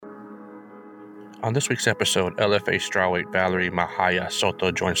On this week's episode, LFA Strawweight Valerie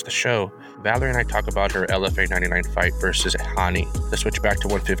Soto joins the show. Valerie and I talk about her LFA 99 fight versus Hani, the switch back to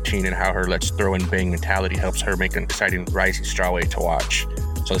 115, and how her let's throw and bang mentality helps her make an exciting rising strawweight to watch.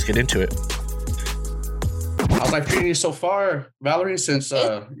 So let's get into it. How's life treating you so far, Valerie, since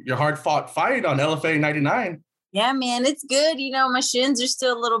your hard-fought fight on LFA 99? Yeah, man, it's good. You know, my shins are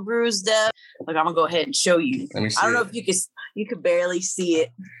still a little bruised up. Look, I'm going to go ahead and show you. Let me see. I don't know if you could barely see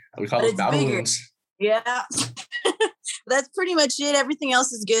it. We call those battle wounds. Yeah. That's pretty much it. Everything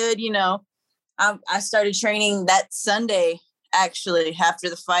else is good. You know, I started training that Sunday, actually, after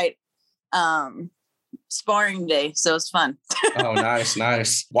the fight, sparring day. So it's fun. Oh,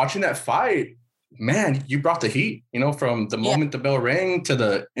 nice. Watching that fight, man, you brought the heat, you know, from the moment the bell rang to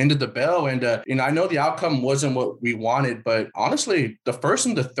the end of the bell. And, I know the outcome wasn't what we wanted, but honestly, the first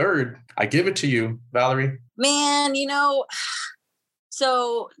and the third, I give it to you, Valerie. Man,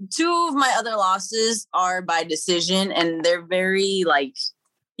 so 2 of my other losses are by decision, and they're very,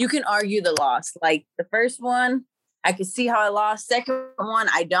 you can argue the loss. Like the first one, I could see how I lost. Second one,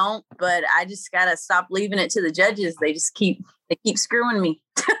 I don't, but I just got to stop leaving it to the judges. They just keep screwing me.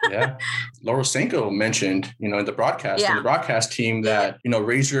 Yeah. Laura Senko mentioned, in the broadcast team that,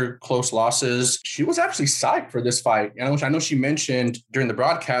 razor close losses. She was actually psyched for this fight. Which I know she mentioned during the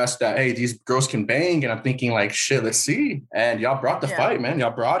broadcast that, hey, these girls can bang. And I'm thinking shit, let's see. And y'all brought the fight, man.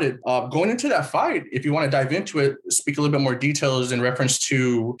 Y'all brought it. Going into that fight, if you want to dive into it, speak a little bit more details in reference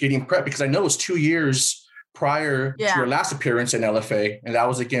to getting prepped, because I know it's 2 years prior to your last appearance in LFA. And that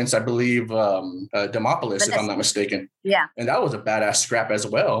was against, I believe, Demopoulos, if I'm not mistaken. Yeah. And that was a badass scrap as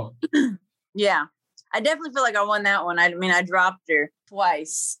well. Yeah. I definitely feel like I won that one. I dropped her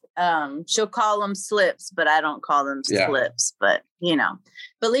twice. She'll call them slips, but I don't call them slips. But,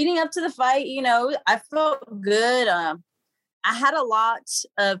 but leading up to the fight, I felt good. I had a lot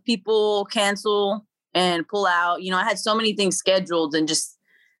of people cancel and pull out. I had so many things scheduled and just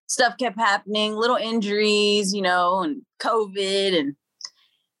stuff kept happening, little injuries, and COVID and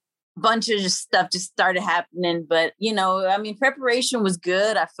a bunch of just stuff just started happening. But, preparation was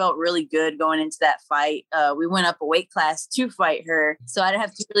good. I felt really good going into that fight. We went up a weight class to fight her. So I didn't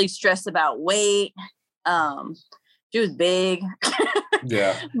have to really stress about weight. She was big.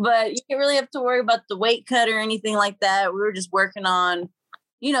 Yeah. But you didn't really have to worry about the weight cut or anything like that. We were just working on,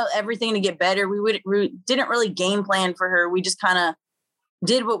 everything to get better. We didn't really game plan for her. We just kind of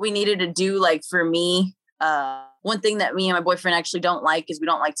did what we needed to do. Like for me, one thing that me and my boyfriend actually don't like is we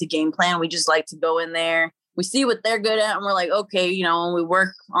don't like to game plan. We just like to go in there. We see what they're good at and we're like, okay, and we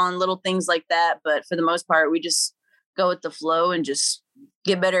work on little things like that. But for the most part, we just go with the flow and just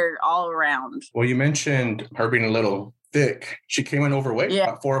get better all around. Well, you mentioned her being a little thick. She came in overweight,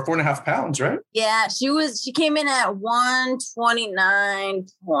 about 4.5 pounds, right? Yeah, she came in at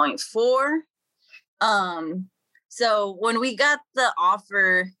 129.4. So when we got the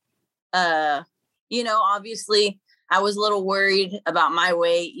offer, obviously I was a little worried about my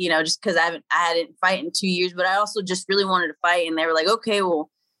weight, just because I hadn't fight in 2 years, but I also just really wanted to fight. And they were like, okay,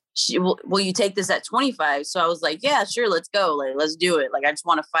 well, will you take this at 25? So I was like, yeah, sure. Let's go. Let's do it. I just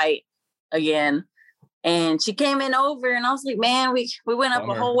want to fight again. And she came in over and I was like, man, we went up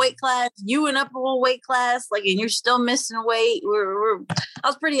a whole weight class. You went up a whole weight class, and you're still missing weight. I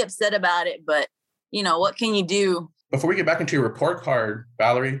was pretty upset about it, but what can you do? Before we get back into your report card,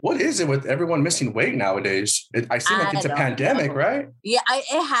 Valerie, what is it with everyone missing weight nowadays? I seem like it's a pandemic, right? Yeah,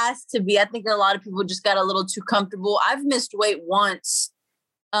 it has to be. I think a lot of people just got a little too comfortable. I've missed weight once,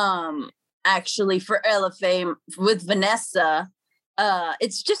 actually, for LFA with Vanessa.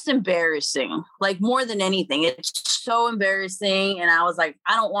 It's just embarrassing, more than anything. It's so embarrassing. And I was like,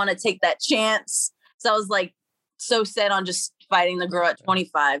 I don't want to take that chance. So I was so set on just fighting the girl at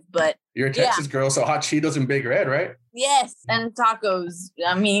 25. But you're a Texas girl, so hot Cheetos and Big Red, right? Yes, and tacos.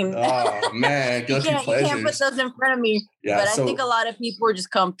 Oh man, you can't put those in front of me. Yeah, but I think a lot of people were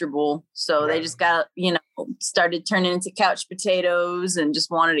just comfortable, so they just got started turning into couch potatoes and just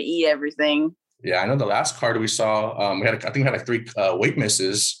wanted to eat everything. Yeah, I know the last card we saw, we had 3 weight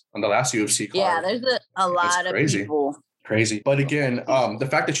misses on the last UFC card. Yeah, there's a lot of people. Crazy. But again, the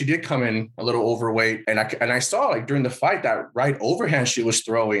fact that she did come in a little overweight, and I saw during the fight that right overhand she was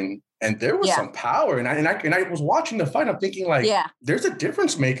throwing, and there was some power. And I was watching the fight. I'm thinking there's a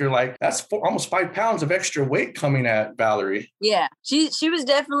difference maker. That's almost 5 pounds of extra weight coming at Valerie. Yeah, she was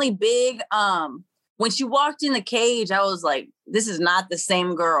definitely big. When she walked in the cage, I was like, this is not the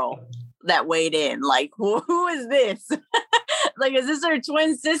same girl that weighed in. Who is this? Is this her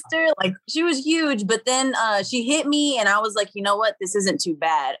twin sister? She was huge, but then she hit me and I was like, you know what? This isn't too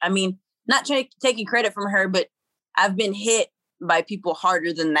bad. I mean, not taking credit from her, but I've been hit by people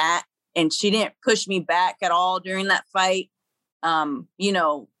harder than that. and she didn't push me back at all during that fight. You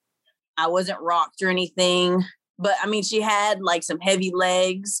know, I wasn't rocked or anything, but I mean, she had like some heavy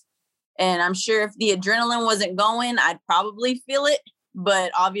legs, and I'm sure if the adrenaline wasn't going, I'd probably feel it.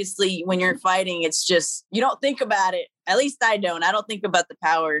 But obviously when you're fighting, it's just, you don't think about it. At least I don't think about the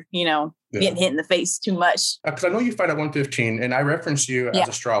power, you know, getting hit in the face too much. Because I know you fight at 115, and I referenced you as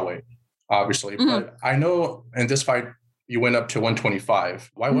a strawweight, obviously, but I know in this fight, you went up to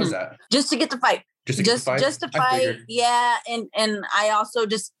 125. Why was that? Just to get the fight. Just to fight. Yeah. And I also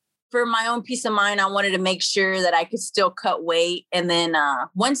just, for my own peace of mind, I wanted to make sure that I could still cut weight. And then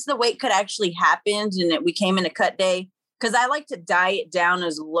once the weight cut actually happened and we came into cut day, because I like to diet down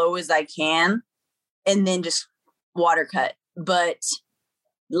as low as I can and then just water cut. But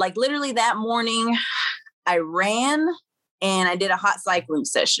like literally that morning, I ran and I did a hot cycling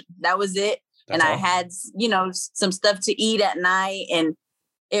session. That was it. And I had, you know, some stuff to eat at night. And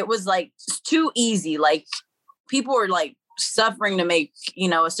it was like too easy. Like people were like suffering to make, you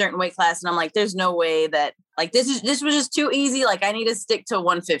know, a certain weight class. And I'm like, there's no way that like, this was just too easy. Like I need to stick to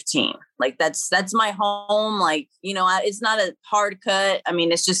 115. Like that's my home. Like, you know, it's not a hard cut. I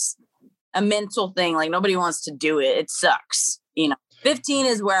mean, it's just a mental thing. Like nobody wants to do it. It sucks. You know, 15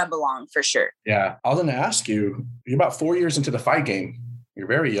 is where I belong for sure. Yeah. I was going to ask you, you're about 4 years into the fight game. You're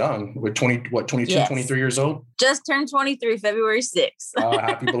very young. With 22, yes. 23 years old? Just turned 23, February 6th.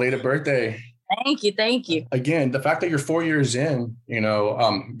 Happy belated birthday. Thank you. Again, the fact that you're 4 years in, you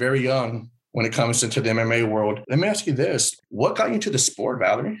know, very young when it comes into the MMA world. Let me ask you this. What got you into the sport,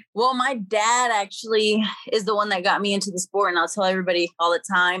 Valerie? Well, my dad actually is the one that got me into the sport. And I'll tell everybody all the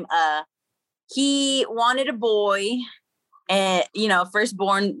time. He wanted a boy and, you know,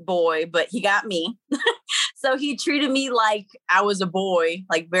 firstborn boy, but he got me. So he treated me like I was a boy,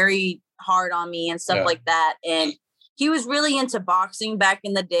 like very hard on me and stuff like that. And he was really into boxing back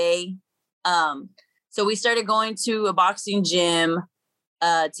in the day. So we started going to a boxing gym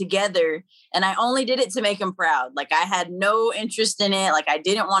together, and I only did it to make him proud. Like I had no interest in it. Like I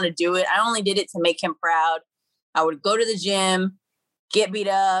didn't want to do it. I only did it to make him proud. I would go to the gym, get beat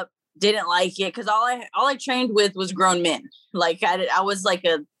up, didn't like it. Cause all I trained with was grown men. Like I was like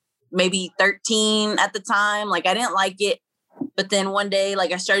maybe 13 at the time. Like I didn't like it. But then one day,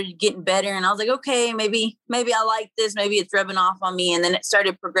 like I started getting better and I was like, okay, maybe I like this. Maybe it's rubbing off on me. And then it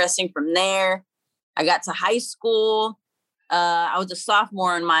started progressing from there. I got to high school. I was a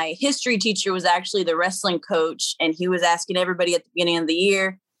sophomore and my history teacher was actually the wrestling coach. And he was asking everybody at the beginning of the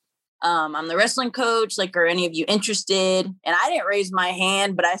year, I'm the wrestling coach. Like, are any of you interested? And I didn't raise my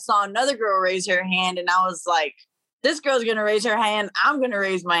hand, but I saw another girl raise her hand and I was like, this girl's going to raise her hand. I'm going to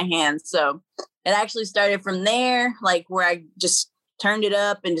raise my hand. So it actually started from there, like where I just turned it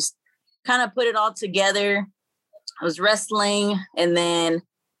up and just kind of put it all together. I was wrestling. And then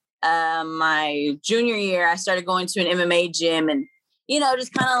my junior year, I started going to an MMA gym and, you know,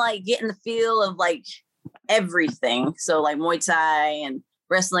 just kind of like getting the feel of like everything. So like Muay Thai and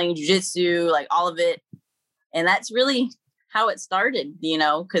wrestling, jiu-jitsu, like all of it. And that's really how it started, you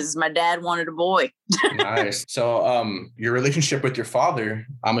know, because my dad wanted a boy. Nice. So your relationship with your father,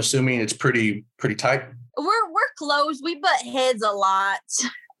 I'm assuming it's pretty tight. We're close. We butt heads a lot,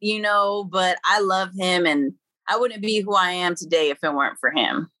 you know, but I love him and I wouldn't be who I am today if it weren't for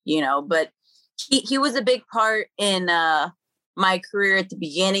him, you know, but he was a big part in my career at the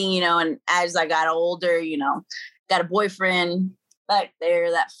beginning, you know, and as I got older, you know, got a boyfriend back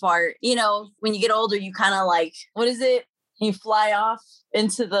there, that fart, you know, when you get older, you kind of like, what is it? You fly off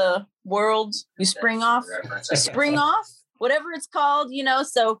into the world, you spring off, whatever it's called, you know?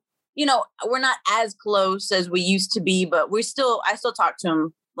 So, you know, we're not as close as we used to be, but I still talk to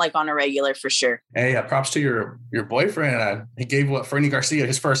him like on a regular for sure. Hey, props to your boyfriend. He gave Fernie Garcia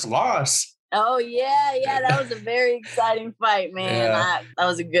his first loss. Oh yeah. That was a very exciting fight, man. Yeah. That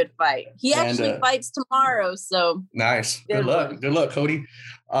was a good fight. He actually fights tomorrow. So nice. Good luck, Cody.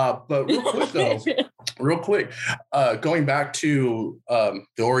 But real quick, going back to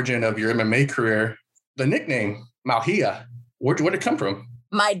the origin of your MMA career, the nickname Hija, where'd it come from?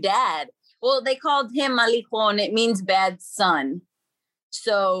 My dad. Well, they called him Malijo, and it means bad son.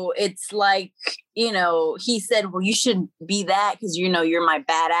 So it's like, you know, he said, well, you should be that because, you know, you're my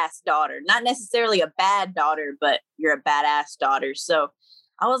badass daughter. Not necessarily a bad daughter, but you're a badass daughter. So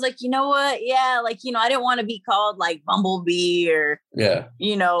I was like, you know what? Yeah, like, you know, I didn't want to be called like Bumblebee or,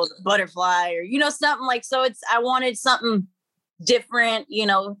 you know, Butterfly or, you know, something like, so I wanted something different, you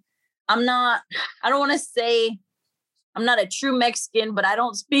know. I don't want to say I'm not a true Mexican, but I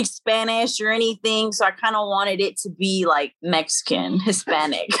don't speak Spanish or anything. So I kind of wanted it to be like Mexican,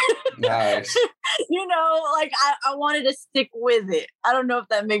 Hispanic. Nice. Like I wanted to stick with it. I don't know if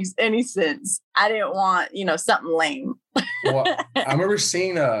that makes any sense. I didn't want, something lame. Well, I remember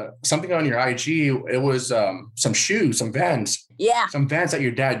seeing something on your IG. It was some shoes, some Vans. Yeah. Some Vans that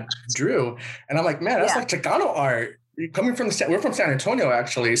your dad drew. And I'm like, man, that's like Chicano art. Coming from we're from San Antonio,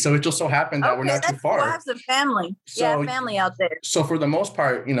 actually. So it just so happened that we're not too far. Cool. I have some family. Family out there. So for the most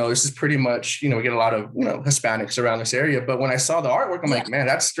part, this is pretty much, we get a lot of, Hispanics around this area. But when I saw the artwork, I'm like, man,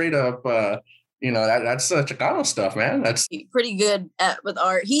 that's straight up, that's Chicano stuff, man. That's pretty good with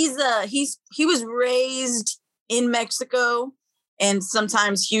art. He was raised in Mexico and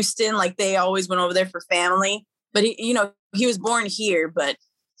sometimes Houston. Like they always went over there for family. But he was born here, but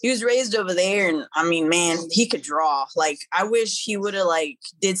he was raised over there. And I mean, man, he could draw. Like, I wish he would have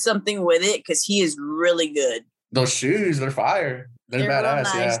did something with it because he is really good. Those shoes, they're fire. They're badass.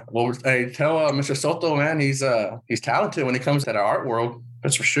 Nice. Yeah. Well, hey, tell Mr. Soto, man, he's talented when it comes to the art world.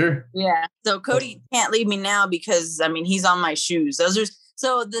 That's for sure. Yeah. So Cody can't leave me now because he's on my shoes.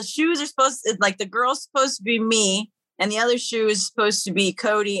 So the shoes are supposed to, the girl's supposed to be me, and the other shoe is supposed to be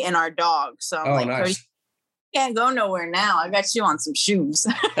Cody and our dog. So I'm nice. Cody, can't go nowhere now. I got you on some shoes.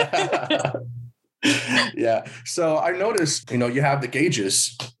 Yeah. So I noticed, you have the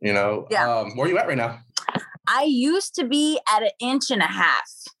gauges, where are you at right now? I used to be at 1.5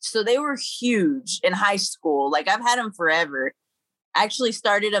 inches. So they were huge in high school. Like I've had them forever. I actually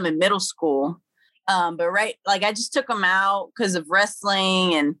started them in middle school. But I just took them out because of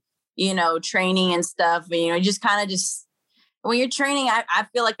wrestling and, training and stuff. And, just kind of when you're training, I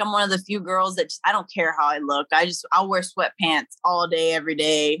feel like I'm one of the few girls that I don't care how I look. I'll wear sweatpants all day, every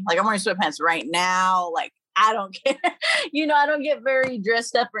day. Like I'm wearing sweatpants right now. Like I don't care. I don't get very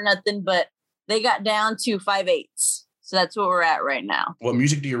dressed up or nothing, but they got down to 5/8. So that's what we're at right now. What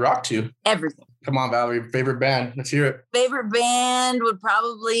music do you rock to? Everything. Come on, Valerie. Favorite band? Let's hear it. Favorite band would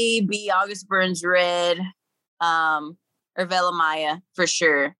probably be August Burns Red. Or Vela Maya for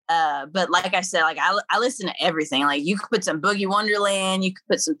sure. But like I said, I listen to everything. Like you could put some Boogie Wonderland, you could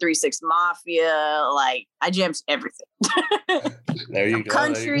put some 3 6 Mafia. Like I jam everything. There you go.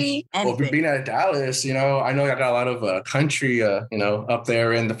 Country. Well, being at Dallas, I know I got a lot of country, up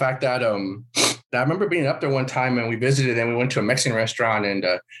there, and the fact that I remember being up there one time and we visited and we went to a Mexican restaurant and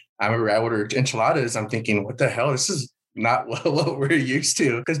I remember I ordered enchiladas. I'm thinking, what the hell? This is not what we're used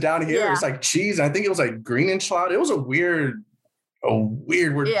to. Because down here it's like cheese. I think it was like green enchilada. It was a weird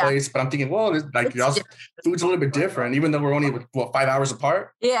place. But I'm thinking, well, y'all's food's a little bit different, even though we're only 5 hours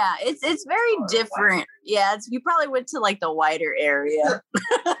apart. Yeah, it's very different. Yeah, you probably went to the wider area.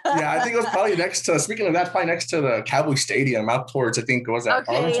 Yeah, I think it was probably next to. Speaking of that, probably next to the Cowboy Stadium, out towards I think was that.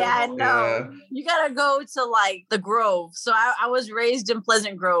 Okay, Arlington? Yeah, I know. Yeah. You gotta go to the Grove. So I was raised in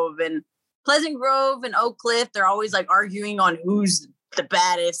Pleasant Grove and Oak Cliff, they're always arguing on who's the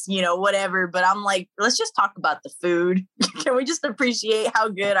baddest, whatever. But I'm like, let's just talk about the food. Can we just appreciate how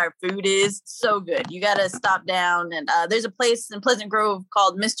good our food is? So good. You got to stop down. And there's a place in Pleasant Grove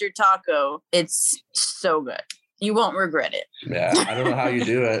called Mr. Taco. It's so good. You won't regret it. Yeah, I don't know how you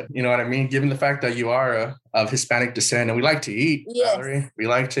do it. You know what I mean? Given the fact that you are of Hispanic descent and we like to eat, yes. Valerie, we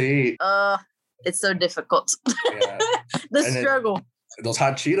like to eat. It's so difficult. Yeah. The struggle. Those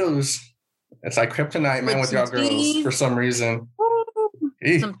hot Cheetos. It's like kryptonite, man, with y'all girls for some reason.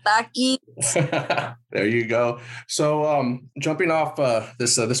 Some takis. There you go. So jumping off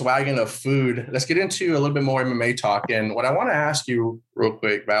this wagon of food, let's get into a little bit more MMA talk. And what I want to ask you real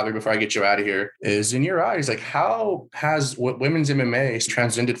quick, Valerie, before I get you out of here, is in your eyes, how has women's MMA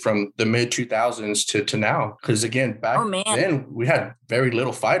transcended from the mid 2000s to now? Because again, back then we had very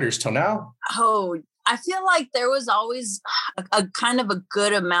little fighters till now. Oh, I feel like there was always a kind of a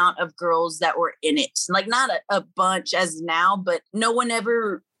good amount of girls that were in it. Not a bunch as now, but no one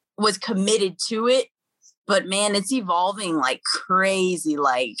ever was committed to it. But man, it's evolving like crazy.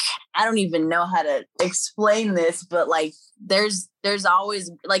 I don't even know how to explain this, but there's always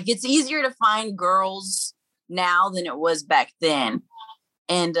it's easier to find girls now than it was back then.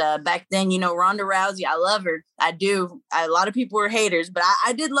 And back then, Ronda Rousey, I love her. I do. A lot of people were haters, but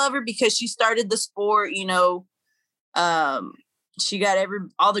I did love her because she started the sport, she got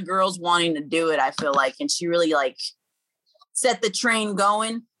all the girls wanting to do it, I feel like. And she really set the train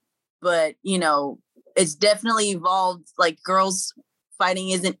going. But, it's definitely evolved. Girls fighting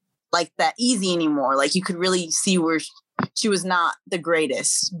isn't that easy anymore. You could really see where she was not the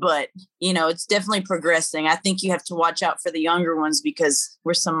greatest, but it's definitely progressing. I think you have to watch out for the younger ones because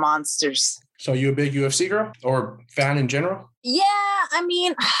we're some monsters. So you a big UFC girl or fan in general? Yeah, I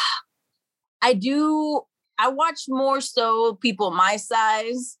mean, I do I watch more so people my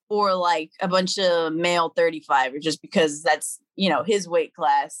size or like a bunch of male 35 just because that's, his weight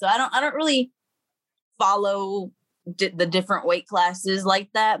class. So I don't really follow the different weight classes like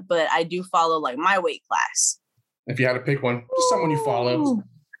that, but I do follow like my weight class. If you had to pick one, just someone you follow.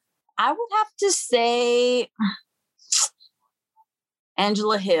 I would have to say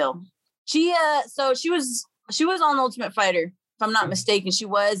Angela Hill. She was on Ultimate Fighter, if I'm not mistaken. She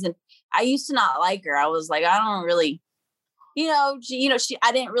was, and I used to not like her. I was like, I don't really,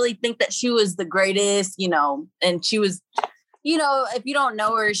 I didn't really think that she was the greatest, and she was, if you don't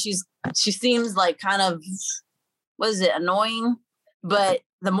know her, she seems like kind of, annoying. But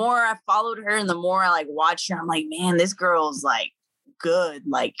the more I followed her and the more I like watched her, I'm like, man, this girl's like good.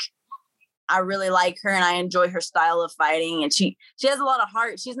 Like, I really like her and I enjoy her style of fighting. And she has a lot of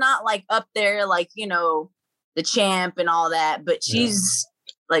heart. She's not like up there, like, the champ and all that, but she's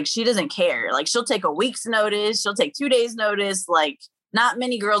like, she doesn't care. Like, she'll take a week's notice. She'll take 2 days notice. Like, not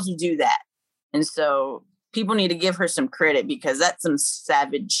many girls will do that. And so people need to give her some credit because that's some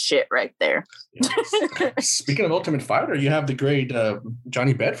savage shit right there. Speaking of Ultimate Fighter, you have the great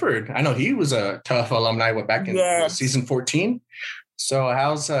Johnny Bedford. I know he was a tough alumni back in season 14. So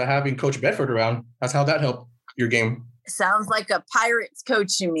how's having Coach Bedford around? How'd that help your game? Sounds like a Pirates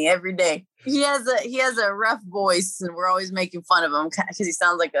coaching me every day. He has a rough voice and we're always making fun of him because he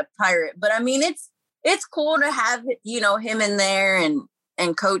sounds like a pirate. But I mean, it's cool to have, him in there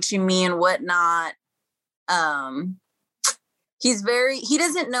and coaching me and whatnot. He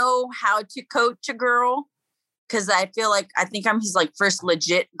doesn't know how to coach a girl because I think I'm his like first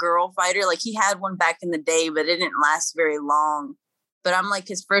legit girl fighter. Like he had one back in the day, but it didn't last very long. But I'm like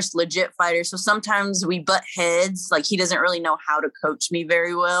his first legit fighter. So sometimes we butt heads. Like he doesn't really know how to coach me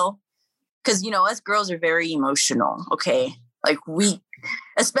very well. Cause us girls are very emotional. Okay. Like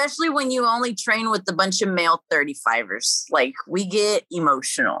especially when you only train with a bunch of male 35ers, like we get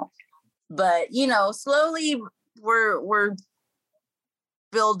emotional, but slowly we're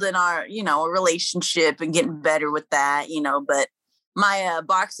building our, a relationship and getting better with that, but my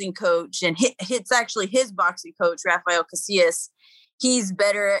boxing coach and it's actually his boxing coach, Rafael Casillas. He's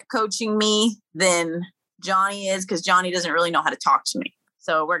better at coaching me than Johnny is because Johnny doesn't really know how to talk to me.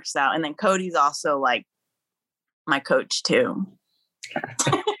 So it works out. And then Cody's also like my coach too.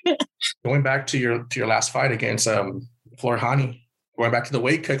 Going back to your last fight against Hani, going back to the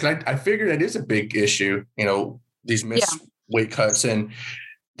weight cut, because I figure that is a big issue, these missed weight cuts. And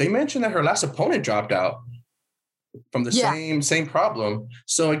they mentioned that her last opponent dropped out from the same problem.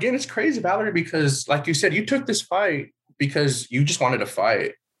 So again, it's crazy, Valerie, because like you said, you took this fight because you just wanted to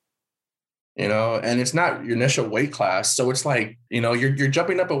fight, and it's not your initial weight class. So it's like, you're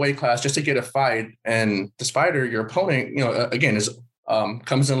jumping up a weight class just to get a fight. And this fighter, your opponent, again, is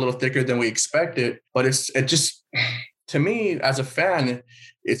comes in a little thicker than we expected. But it just, to me as a fan,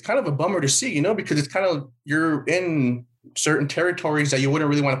 it's kind of a bummer to see, because it's kind of, you're in certain territories that you wouldn't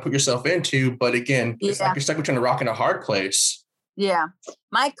really want to put yourself into. But again, it's like you're stuck between a rock and a hard place. Yeah.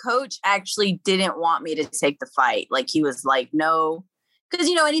 My coach actually didn't want me to take the fight. Like he was like, no, because,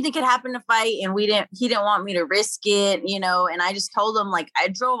 anything could happen to fight and he didn't want me to risk it, and I just told him like, I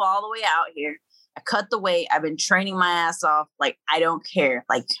drove all the way out here. I cut the weight. I've been training my ass off. Like, I don't care.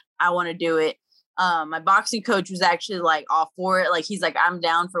 Like, I want to do it. My boxing coach was actually like all for it. Like, he's like, I'm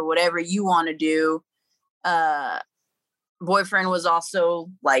down for whatever you want to do. Boyfriend was also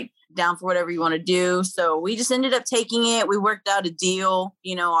like down for whatever you want to do. So we just ended up taking it. We worked out a deal,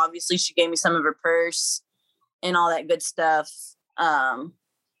 obviously she gave me some of her purse and all that good stuff.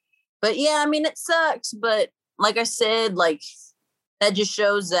 But yeah, I mean, it sucks, but like I said, like that just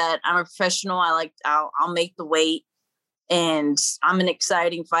shows that I'm a professional. I'll make the weight and I'm an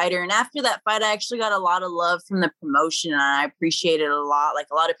exciting fighter. And after that fight, I actually got a lot of love from the promotion and I appreciate it a lot. Like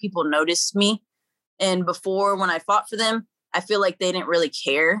a lot of people noticed me. And before when I fought for them, I feel like they didn't really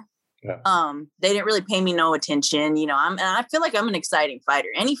care. Yeah. They didn't really pay me no attention. And I feel like I'm an exciting fighter.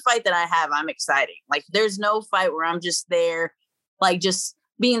 Any fight that I have, I'm exciting. Like there's no fight where I'm just there, like just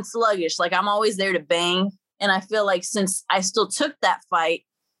being sluggish. Like I'm always there to bang. And I feel like since I still took that fight,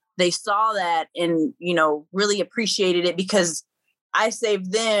 they saw that and, really appreciated it because I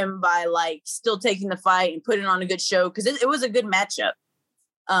saved them by like still taking the fight and putting on a good show. Cause it was a good matchup.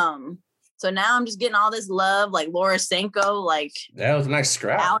 So now I'm just getting all this love, like Laura Senko, like that was a nice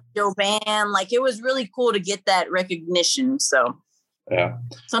scrap. Alex Joban, like it was really cool to get that recognition. So yeah,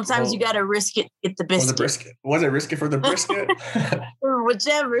 sometimes you got to risk it to get the biscuit. Was it risky for the brisket?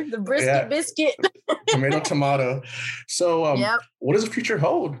 Whichever, the brisket, biscuit. Tomato. So what does the future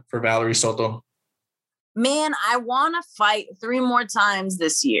hold for Valerie Soto? Man, I want to fight 3 more times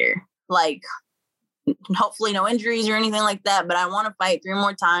this year. Like hopefully no injuries or anything like that, but I want to fight 3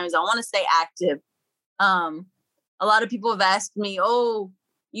 more times. I want to stay active. A lot of people have asked me, oh,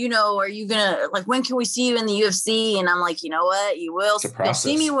 you know, are you gonna, like, when can we see you in the UFC? And I'm like, you know what, you will. You'll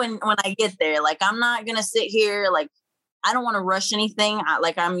see me when I get there. Like, I'm not gonna sit here. Like, I don't want to rush anything.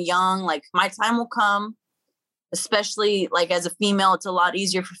 I'm young. Like, my time will come. Especially like as a female, it's a lot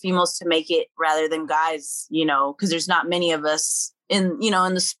easier for females to make it rather than guys, you know, because there's not many of us in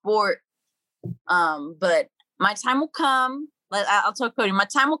the sport. But my time will come. I'll tell Cody, my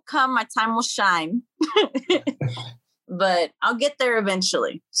time will come. My time will shine. But I'll get there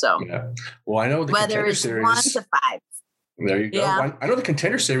eventually. So, yeah. Well, I know the whether it's series, 1 to 5. There you go. Yeah. Well, I know the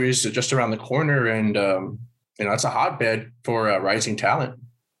Contender Series is just around the corner, and it's a hotbed for rising talent.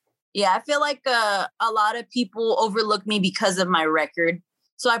 Yeah, I feel like a lot of people overlook me because of my record.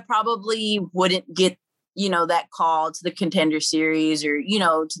 So I probably wouldn't get, that call to the Contender Series or,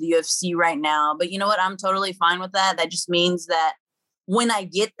 to the UFC right now. But you know what? I'm totally fine with that. That just means that when I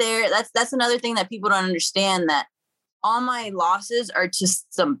get there, that's another thing that people don't understand, that all my losses are to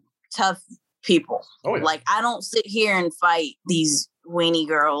some tough people. Oh, yeah. Like, I don't sit here and fight these weenie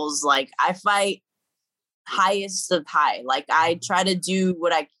girls. Like, I fight highest of high. Like, I try to do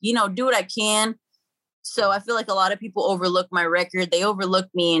what I can. So I feel like a lot of people overlook my record. They overlook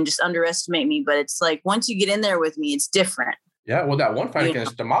me and just underestimate me. But it's like, once you get in there with me, it's different. Yeah. Well, that one fight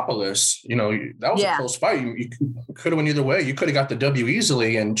against Demopoulos, that was a close fight. You could have went either way. You could have got the W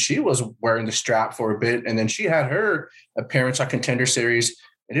easily. And she was wearing the strap for a bit. And then she had her appearance on Contender Series.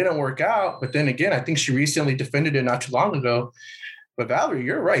 It didn't work out. But then again, I think she recently defended it not too long ago. But Valerie,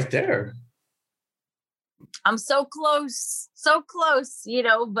 you're right there. I'm so close,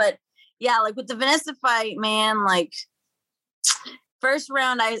 but yeah, like with the Vanessa fight, man, like first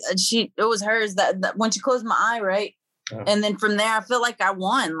round, it was hers that when she closed my eye, right? Oh. And then from there, I feel like I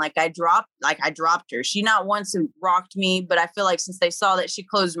won. Like I dropped her. She not once rocked me, but I feel like since they saw that she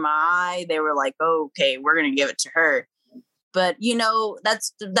closed my eye, they were like, oh, okay, we're going to give it to her. But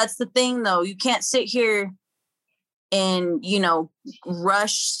that's the thing though. You can't sit here and,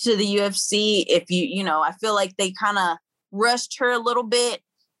 rush to the UFC. If I feel like they kind of rushed her a little bit.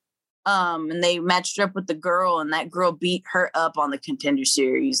 And they matched her up with the girl, and that girl beat her up on the Contender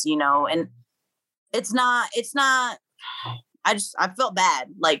Series, and it's not, I felt bad.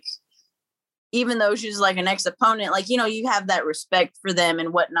 Like, even though she's like an ex-opponent, like, you have that respect for them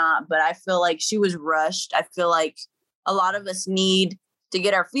and whatnot, but I feel like she was rushed. I feel like a lot of us need to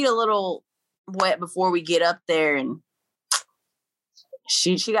get our feet a little wet before we get up there, and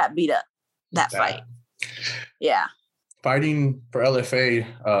she got beat up that fight. Yeah. Fighting for LFA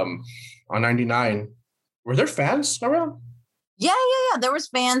on 99, were there fans around? Yeah. There was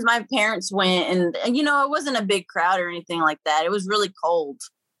fans. My parents went, and it wasn't a big crowd or anything like that. It was really cold.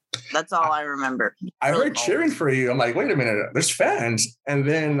 That's all I remember. I heard cheering for you. I'm like, wait a minute, there's fans. And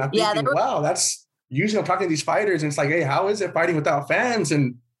then I'm thinking, wow, that's usually I'm talking to these fighters, and it's like, hey, how is it fighting without fans?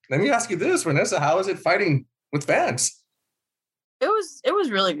 And let me ask you this, Vanessa, how is it fighting with fans? It was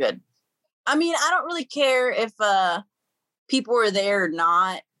really good. I mean, I don't really care if people are there or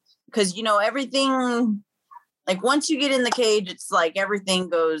not, because everything, like, once you get in the cage, it's like everything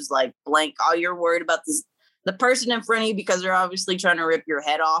goes like blank. All you're worried about is the person in front of you, because they're obviously trying to rip your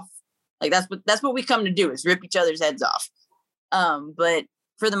head off. Like, that's what we come to do, is rip each other's heads off. But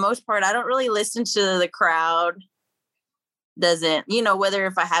for the most part, I don't really listen to the crowd. Doesn't, whether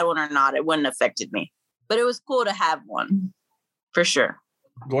if I had one or not, it wouldn't have affected me. But it was cool to have one, for sure.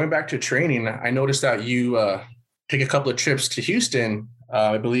 Going back to training, I noticed that you take a couple of trips to Houston.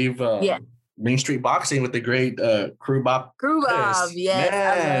 I believe Main Street Boxing with the great Crew Bob. Yes, man.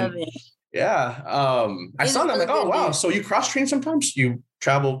 I love it. Yeah. I saw that. I'm like, oh, wow. Dude. So you cross-train sometimes? You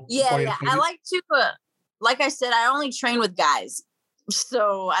travel? Yeah. I like to, like I said, I only train with guys.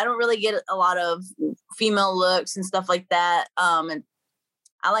 So I don't really get a lot of female looks and stuff like that. And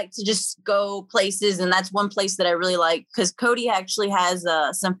I like to just go places. And that's one place that I really like, because Cody actually has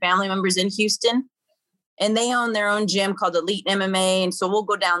some family members in Houston, and they own their own gym called Elite MMA. And so we'll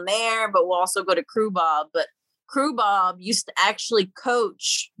go down there, but we'll also go to Crew Bob. But Crew Bob used to actually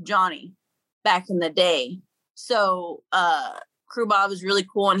coach Johnny back in the day. So Crew Bob is really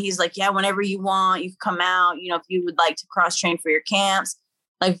cool. And he's like, yeah, whenever you want, you can come out, if you would like to cross train for your camps,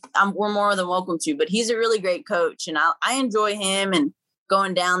 like we're more than welcome to. But he's a really great coach, and I enjoy him and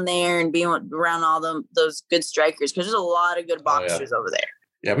going down there and being around all those good strikers, because there's a lot of good boxers over there.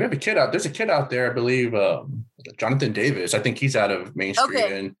 Yeah, we have a kid out. There's a kid out there, I believe. Jonathan Davis. I think he's out of Main Street.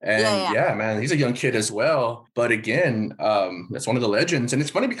 Okay. And yeah, man, he's a young kid as well. But again, that's one of the legends. And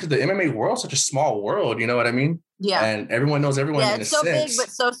it's funny because the MMA world is such a small world. You know what I mean? Yeah. And everyone knows everyone in a sense. Yeah, it's so big, but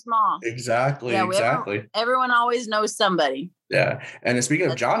so small. Exactly. Exactly. Everyone always knows somebody. Yeah. And speaking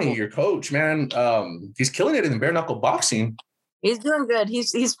of Johnny, your coach, man, he's killing it in bare knuckle boxing. He's doing good.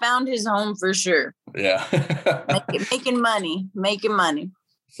 He's found his home for sure. Yeah. making money.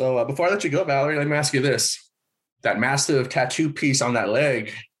 So before I let you go, Valerie, let me ask you this. That massive tattoo piece on that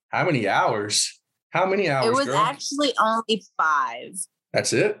leg, how many hours? It was actually only 5.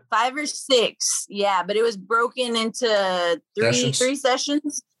 That's it? 5 or 6. Yeah, but it was broken into three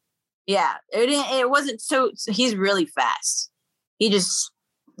sessions. Yeah, it wasn't so he's really fast. He just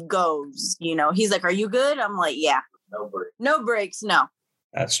goes, you know. He's like, "Are you good?" I'm like, "Yeah." No breaks, no.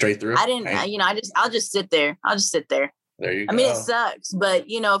 That's straight through. I didn't, I'll just sit there. There you go. I mean, it sucks, but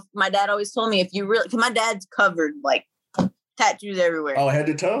my dad always told me because my dad's covered like tattoos everywhere. Oh, head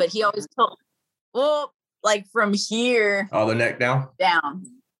to toe? But he always told, like from here. Oh, the neck down? Down.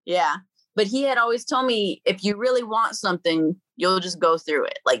 Yeah. But he had always told me, if you really want something, you'll just go through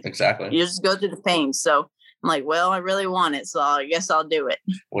it. Like, exactly. You just go through the pain. So I'm like, well, I really want it. So I guess I'll do it.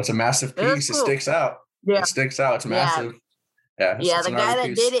 Well, it's a massive piece. Cool. It sticks out. Yeah. It sticks out. It's massive. Yeah. The guy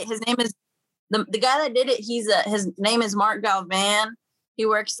that did it, his name is the guy that did it. His name is Mark Galvan. He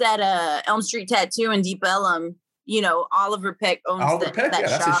works at Elm Street Tattoo in Deep Ellum. Oliver Peck owns that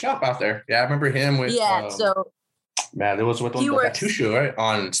that's shop. his shop out there. Yeah, I remember him with. Man, it was with the tattoo show, right?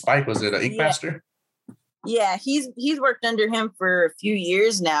 On Spike, was it an Ink Master? Yeah, he's worked under him for a few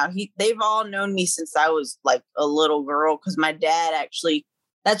years now. They've all known me since I was like a little girl, because my dad actually,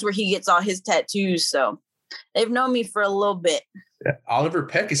 that's where he gets all his tattoos. So they've known me for a little bit. Yeah. Oliver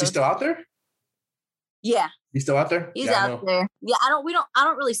Peck, is he still out there? Yeah. He's still out there? He's out there. Yeah, I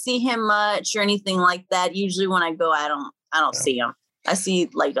don't really see him much or anything like that. Usually when I go, I don't see him. I see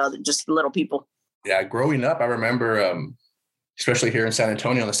like other just little people. Yeah, growing up, I remember especially here in San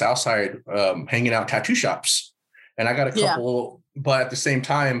Antonio on the south side, hanging out tattoo shops. And I got a couple, but at the same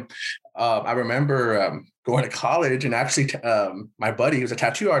time, I remember going to college, and actually my buddy, he was a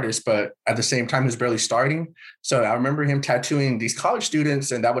tattoo artist, but at the same time, he was barely starting. So I remember him tattooing these college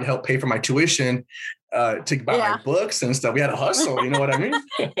students, and that would help pay for my tuition to buy my books and stuff. We had to hustle, you know what I mean?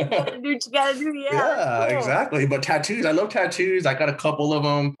 You gotta do what you gotta do, yeah. Cool. Exactly. But tattoos, I love tattoos. I got a couple of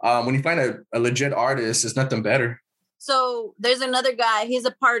them. When you find a legit artist, it's nothing better. So there's another guy, he's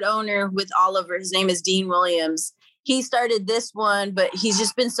a part owner with Oliver. His name is Dean Williams. He started this one, but he's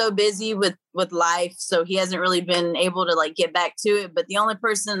just been so busy with life. So he hasn't really been able to like get back to it. But the only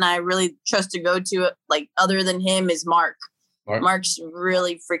person I really trust to go to it, like other than him, is Mark. Mark's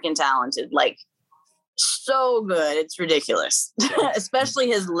really freaking talented. Like, so good. It's ridiculous. Especially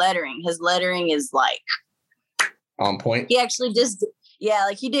his lettering. His lettering is like on point. He actually just,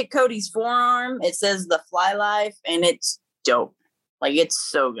 like he did Cody's forearm. It says the Fly Life, and it's dope. Like, it's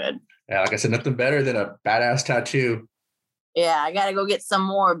so good. Yeah, like I said, nothing better than a badass tattoo. Yeah, I gotta go get some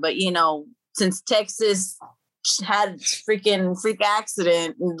more. But since Texas had freak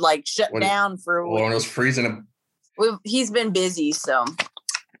accident and like shut down for one of those freezing. He's been busy, so.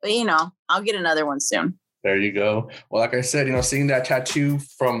 But I'll get another one soon. There you go. Well, like I said, seeing that tattoo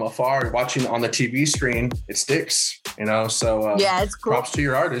from afar, watching on the TV screen, it sticks, so it's cool. Props to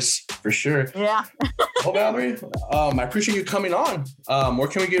your artist for sure. Yeah. Well, Valerie, I appreciate you coming on. Where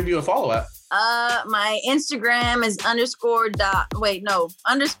can we give you a follow at? My Instagram is _Malija.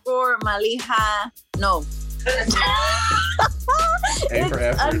 No. A for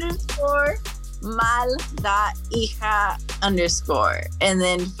effort. _mal.hija_. And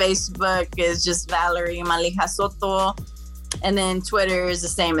then Facebook is just Valerie Malija Soto. And then Twitter is the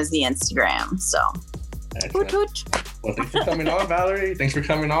same as the Instagram. So, hoot, hoot. Well, thanks for coming on, Valerie. Thanks for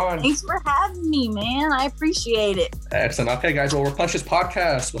coming on. Thanks for having me, man. I appreciate it. Excellent. Okay, guys. Well, we're Punches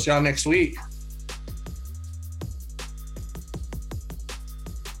Podcast. We'll see y'all next week.